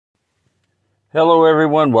Hello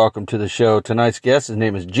everyone, welcome to the show. Tonight's guest, his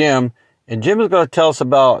name is Jim, and Jim is going to tell us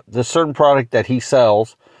about the certain product that he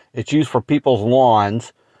sells. It's used for people's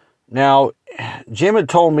lawns. Now, Jim had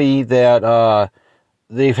told me that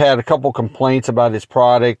they've had a couple complaints about his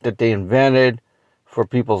product that they invented for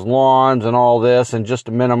people's lawns and all this. In just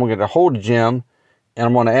a minute, I'm going to get a hold of Jim, and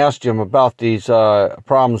I'm going to ask Jim about these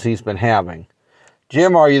problems he's been having.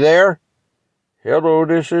 Jim, are you there? Hello,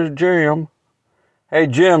 this is Jim. Hey,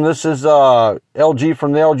 Jim, this is LG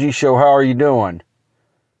from the LG Show. How are you doing?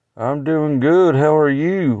 I'm doing good. How are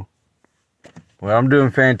you? Well, I'm doing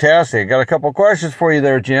fantastic. Got a couple questions for you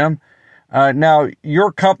there, Jim. Now, your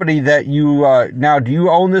company that you, do you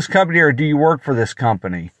own this company or do you work for this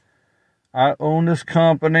company? I own this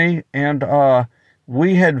company, and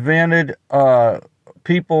we had vented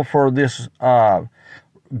people for this,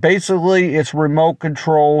 basically it's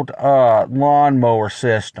remote-controlled lawnmower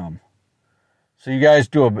system. So you guys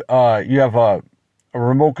do you have a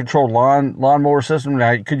remote controlled lawnmower system.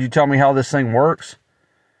 Now, could you tell me how this thing works?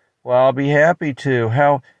 Well, I'll be happy to.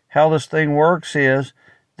 How this thing works is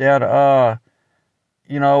that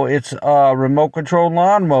it's a remote controlled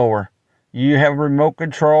lawnmower. You have remote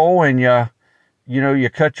control, and you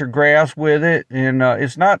cut your grass with it, and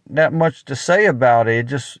it's not that much to say about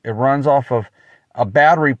it. It runs off of a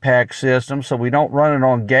battery pack system, so we don't run it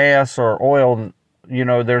on gas or oil.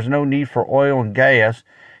 There's no need for oil and gas.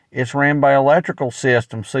 It's ran by electrical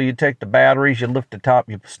system. So you take the batteries, you lift the top,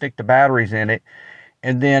 you stick the batteries in it,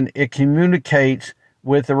 and then it communicates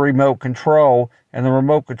with the remote control, and the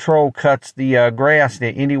remote control cuts the grass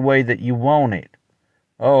in any way that you want it.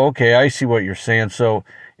 Oh, okay, I see what you're saying. So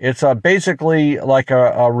it's basically like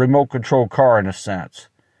a remote control car in a sense.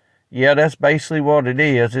 Yeah, that's basically what it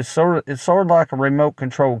is. It's sort of like a remote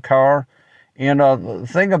control car. And the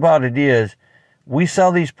thing about it is, we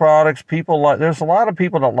sell these products. There's a lot of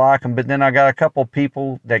people that like them, but then I got a couple of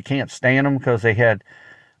people that can't stand them because they had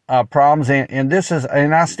problems. And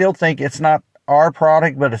I still think it's not our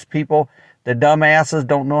product, but it's people, the dumbasses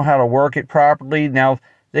don't know how to work it properly. Now,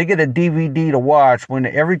 they get a DVD to watch.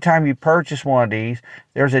 Every time you purchase one of these,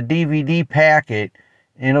 there's a DVD packet,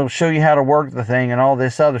 and it'll show you how to work the thing and all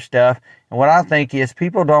this other stuff. And what I think is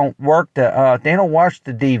people don't they don't watch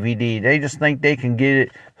the DVD. They just think they can get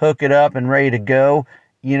it, hook it up and ready to go,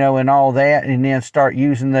 and all that, and then start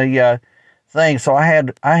using the thing. So I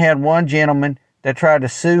had one gentleman that tried to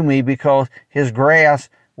sue me because his grass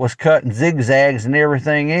was cut in zigzags and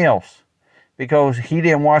everything else. Because he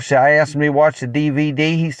didn't I asked him to watch the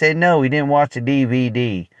DVD. He said no, he didn't watch the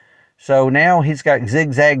DVD. So now he's got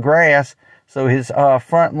zigzag grass, so his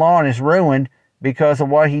front lawn is ruined because of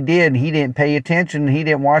what he did. He didn't pay attention. He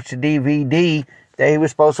didn't watch the DVD that he was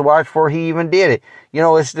supposed to watch before he even did it.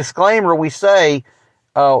 It's disclaimer. We say,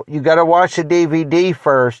 you got to watch the DVD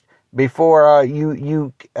first before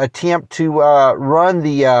you attempt to run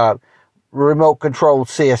the remote control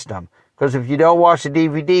system. Because if you don't watch the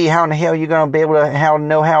DVD, how in the hell are you going to be able to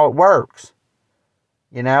know how it works?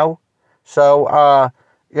 So,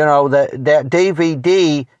 that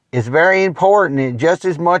DVD is very important, just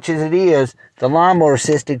as much as it is the lawnmower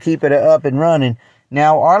system, keep it up and running.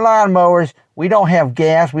 Now, our lawnmowers, we don't have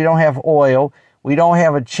gas, we don't have oil, we don't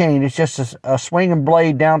have a chain. It's just a swinging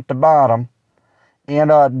blade down at the bottom. And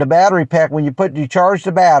the battery pack, when you charge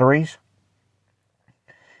the batteries,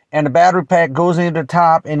 and the battery pack goes into the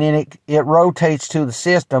top, and then it rotates to the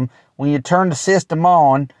system. When you turn the system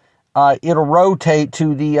on, it'll rotate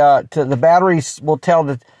to the batteries. Will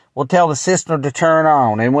tell the system to turn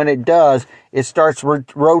on, and when it does, it starts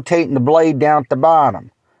rotating the blade down at the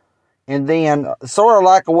bottom. And then, sort of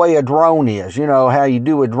like a way a drone is, how you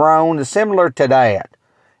do a drone, is similar to that.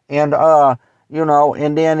 And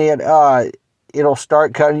and then it'll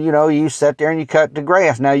start cutting. You sit there and you cut the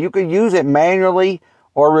grass. Now you can use it manually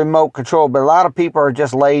or remote control, but a lot of people are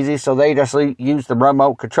just lazy, so they just use the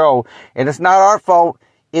remote control. And it's not our fault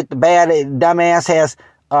if the dumbass has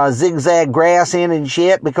zigzag grass in and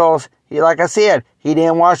shit, because like I said, he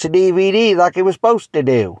didn't watch the DVD like he was supposed to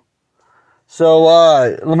do. So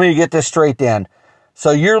let me get this straight then.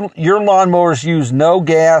 So your lawnmowers use no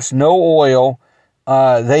gas, no oil.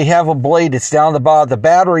 They have a blade that's down the bottom. The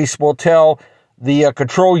batteries will tell the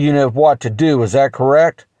control unit what to do. Is that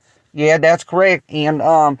correct? Yeah, that's correct. And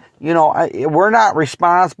we're not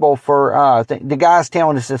responsible for the guys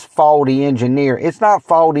telling us it's faulty engineering. It's not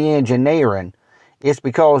faulty engineering. It's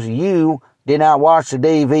because you did not watch the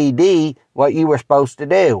DVD what you were supposed to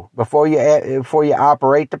do before you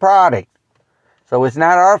operate the product. So it's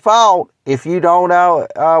not our fault if you don't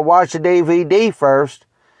watch the DVD first.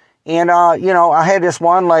 And I had this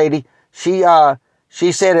one lady. She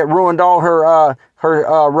said it ruined all her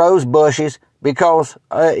rose bushes because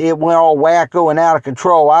it went all wacko and out of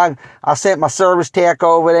control. I sent my service tech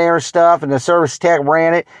over there and stuff, and the service tech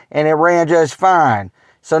ran it, and it ran just fine.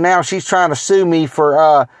 So now she's trying to sue me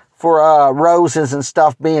for roses and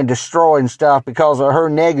stuff being destroyed and stuff because of her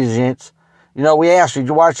negligence. You know, we asked her, did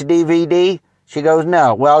you watch the DVD? She goes,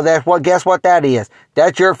 no. Well, guess what that is?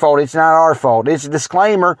 That's your fault. It's not our fault. It's a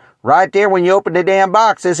disclaimer right there when you open the damn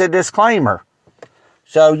box. It's a disclaimer.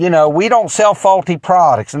 So, you know, we don't sell faulty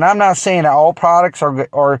products. And I'm not saying that all products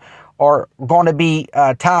are going to be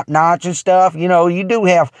top notch and stuff. You know, you do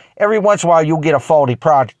have, every once in a while, you'll get a faulty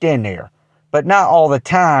product in there. But not all the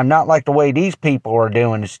time. Not like the way these people are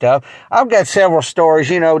doing and stuff. I've got several stories,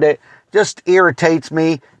 you know, that just irritates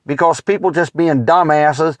me because people just being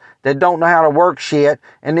dumbasses that don't know how to work shit.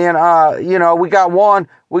 And then, you know, we got one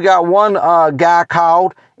guy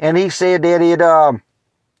called and he said that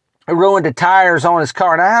it ruined the tires on his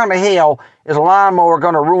car. Now, how in the hell is a lawnmower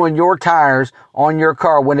going to ruin your tires on your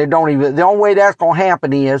car when they don't even... The only way that's going to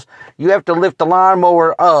happen is you have to lift the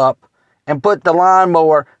lawnmower up and put the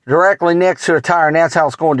lawnmower directly next to the tire, and that's how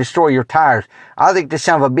it's going to destroy your tires. I think this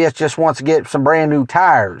son of a bitch just wants to get some brand new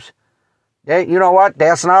tires. You know what?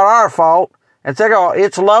 That's not our fault.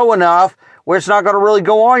 It's low enough where it's not going to really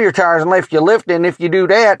go on your tires unless you lift it, and if you do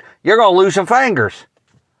that, you're going to lose some fingers.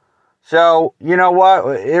 So, you know what?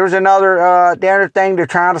 There's another, the other thing they're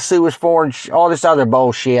trying to sue us for and all this other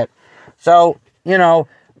bullshit. So, you know,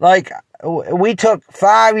 like, we took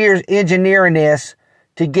 5 years engineering this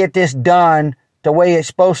to get this done the way it's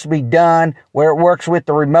supposed to be done, where it works with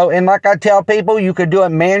the remote. And like I tell people, you could do it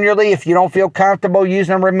manually. If you don't feel comfortable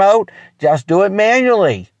using a remote, just do it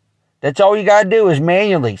manually. That's all you got to do is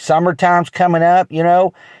manually. Summertime's coming up, you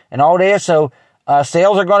know, and all this. So,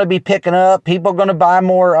 sales are going to be picking up. People are going to buy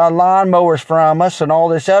more lawnmowers from us and all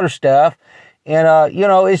this other stuff. And, you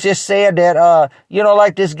know, it's just sad that, you know,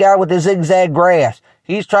 like this guy with the zigzag grass,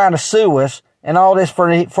 he's trying to sue us and all this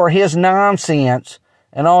for his nonsense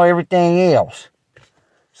and everything else.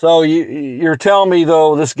 So you're telling me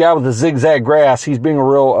though, this guy with the zigzag grass, he's being a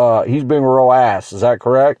real ass. Is that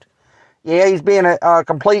correct? Yeah, he's being a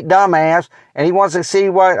complete dumbass, and he wants to see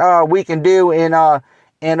what we can do and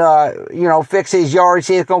you know, fix his yard. He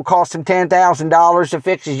said it's going to cost him $10,000 to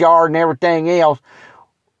fix his yard and everything else.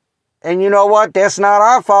 And you know what? That's not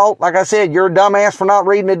our fault. Like I said, you're a dumbass for not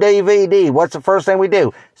reading the DVD. What's the first thing we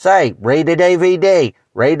do? Say, read the DVD.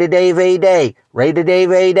 Read the DVD. Read the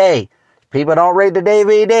DVD. People don't read the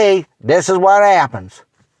DVD. This is what happens.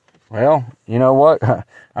 Well, you know what?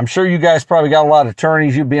 I'm sure you guys probably got a lot of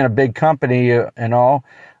attorneys. You being a big company and all.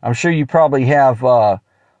 I'm sure you probably have a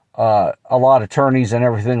lot of attorneys and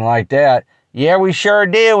everything like that. Yeah, we sure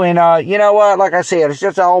do. And, you know what? Like I said, it's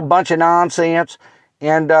just a whole bunch of nonsense.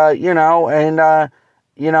 And, you know,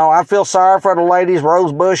 I feel sorry for the ladies,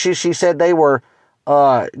 Rose Bushes. She said they were,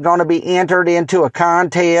 going to be entered into a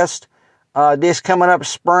contest, this coming up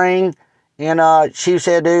spring. And, she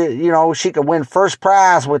said, you know, she could win first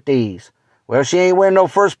prize with these. Well, she ain't winning no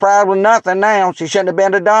first prize with nothing now. She shouldn't have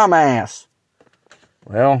been a dumbass.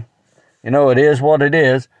 Well, you know, it is what it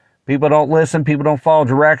is. People don't listen. People don't follow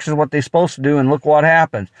directions, what they're supposed to do, and look what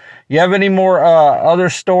happens. You have any more other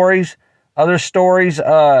stories you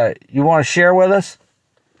want to share with us?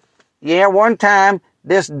 Yeah, one time,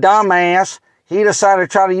 this dumbass, he decided to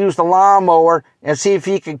try to use the lawnmower and see if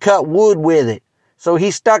he could cut wood with it. So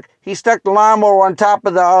he stuck the lawnmower on top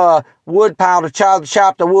of the wood pile to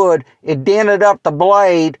chop the wood. It dented up the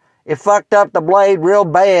blade. It fucked up the blade real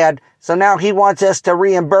bad. So now he wants us to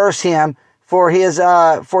reimburse him for his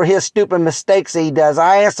stupid mistakes he does.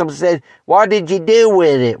 I asked him, said, what did you do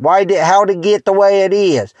with it? How did it get the way it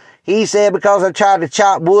is? He said, because I tried to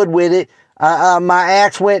chop wood with it, my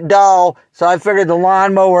axe went dull, so I figured the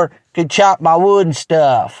lawnmower could chop my wood and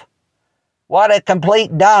stuff. What a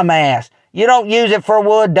complete dumbass. You don't use it for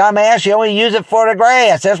wood, dumbass. You only use it for the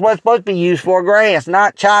grass. That's what it's supposed to be used for, grass,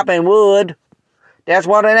 not chopping wood. That's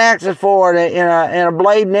what an axe is for, and a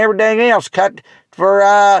blade and everything else. Cut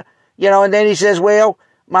for, you know, and then he says, well,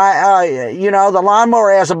 you know, the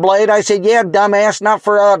lawnmower has a blade. I said, yeah, dumbass, not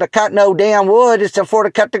for to cut no damn wood. It's for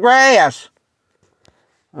to cut the grass.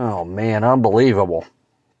 Oh, man, unbelievable.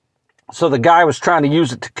 So the guy was trying to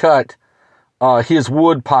use it to cut his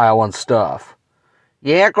wood pile and stuff.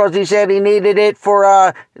 Yeah, because he said he needed it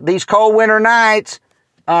for these cold winter nights,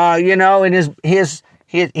 you know, and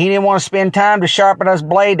he didn't want to spend time to sharpen his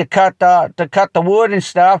blade to cut the wood and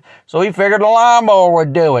stuff, so he figured the lawnmower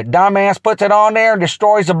would do it. Dumbass puts it on there and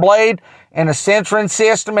destroys the blade and the censoring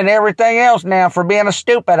system and everything else now for being a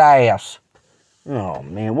stupid ass. Oh,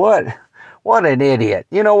 man, what an idiot.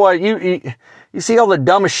 You know what? You see all the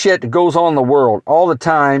dumbest shit that goes on in the world all the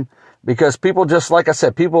time. because people just, like I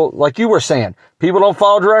said, people, like you were saying, people don't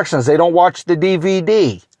follow directions. They don't watch the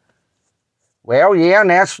DVD. Well, yeah, and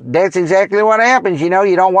that's exactly what happens. You know,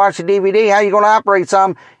 you don't watch the DVD. How you going to operate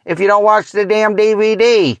something if you don't watch the damn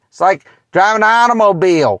DVD? It's like driving an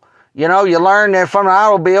automobile. You know, you learn that from an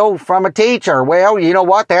automobile from a teacher. Well, you know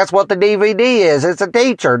what? That's what the DVD is. It's a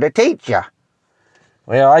teacher to teach you.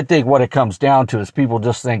 Well, I think what it comes down to is people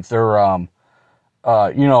just think they're,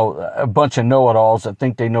 you know, a bunch of know-it-alls that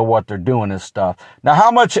think they know what they're doing and stuff. Now,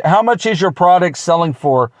 how much is your product selling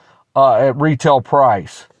for at retail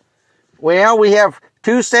price? Well, we have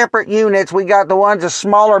two separate units. We got the one's a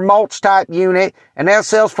smaller mulch type unit, and that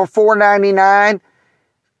sells for $4.99.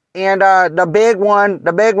 And the big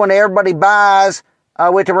one everybody buys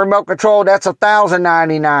with the remote control, that's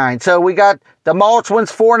 $1,099. So we got the mulch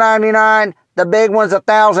one's $4.99. The big one's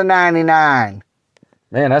 $1,099.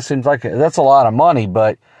 Man, that seems like that's a lot of money,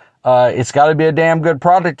 but it's got to be a damn good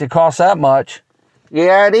product to cost that much.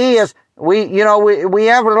 Yeah, it is. We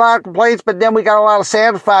have a lot of complaints, but then we got a lot of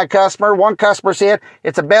satisfied customers. One customer said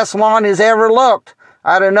it's the best lawn he's ever looked.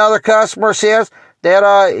 I had another customer says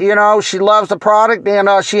that, she loves the product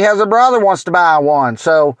and she has a brother wants to buy one.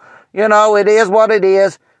 So, it is what it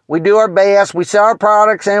is. We do our best. We sell our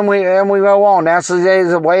products and we go on. That's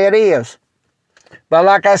the way it is. But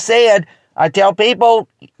like I said, I tell people,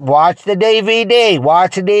 watch the DVD,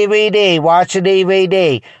 watch the DVD, watch the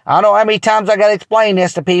DVD. I don't know how many times I got to explain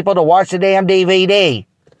this to people to watch the damn DVD.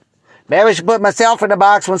 Maybe I should put myself in the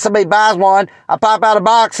box when somebody buys one. I pop out a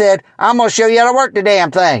box and said, I'm going to show you how to work the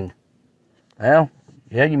damn thing. Well,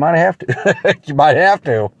 yeah, you might have to. You might have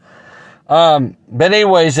to. But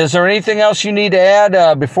anyways, is there anything else you need to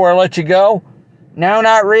add before I let you go? No,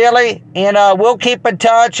 not really. And we'll keep in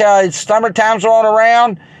touch. Summertime's rolling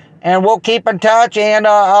around. And we'll keep in touch, and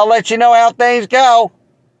I'll let you know how things go.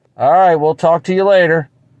 All right, we'll talk to you later.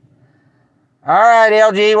 All right,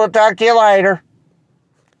 LG, we'll talk to you later.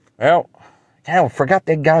 Well, I forgot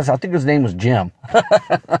that guy's, I think his name was Jim.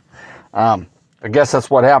 I guess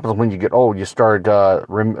that's what happens when you get old. You start,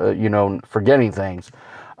 forgetting things.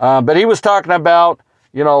 But he was talking about,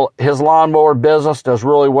 his lawnmower business does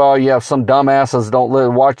really well. You have some dumbasses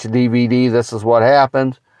don't watch the DVD. This is what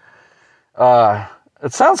happens.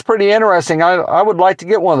 It sounds pretty interesting. I would like to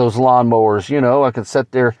get one of those lawnmowers. I could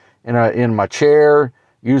sit there in my chair,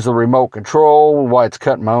 use the remote control while it's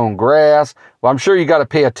cutting my own grass. Well, I'm sure you got to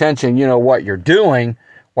pay attention, what you're doing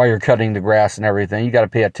while you're cutting the grass and everything. You got to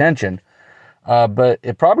pay attention. But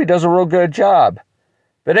it probably does a real good job.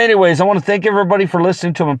 But anyways, I want to thank everybody for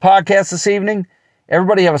listening to my podcast this evening.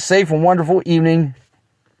 Everybody have a safe and wonderful evening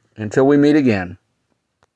until we meet again.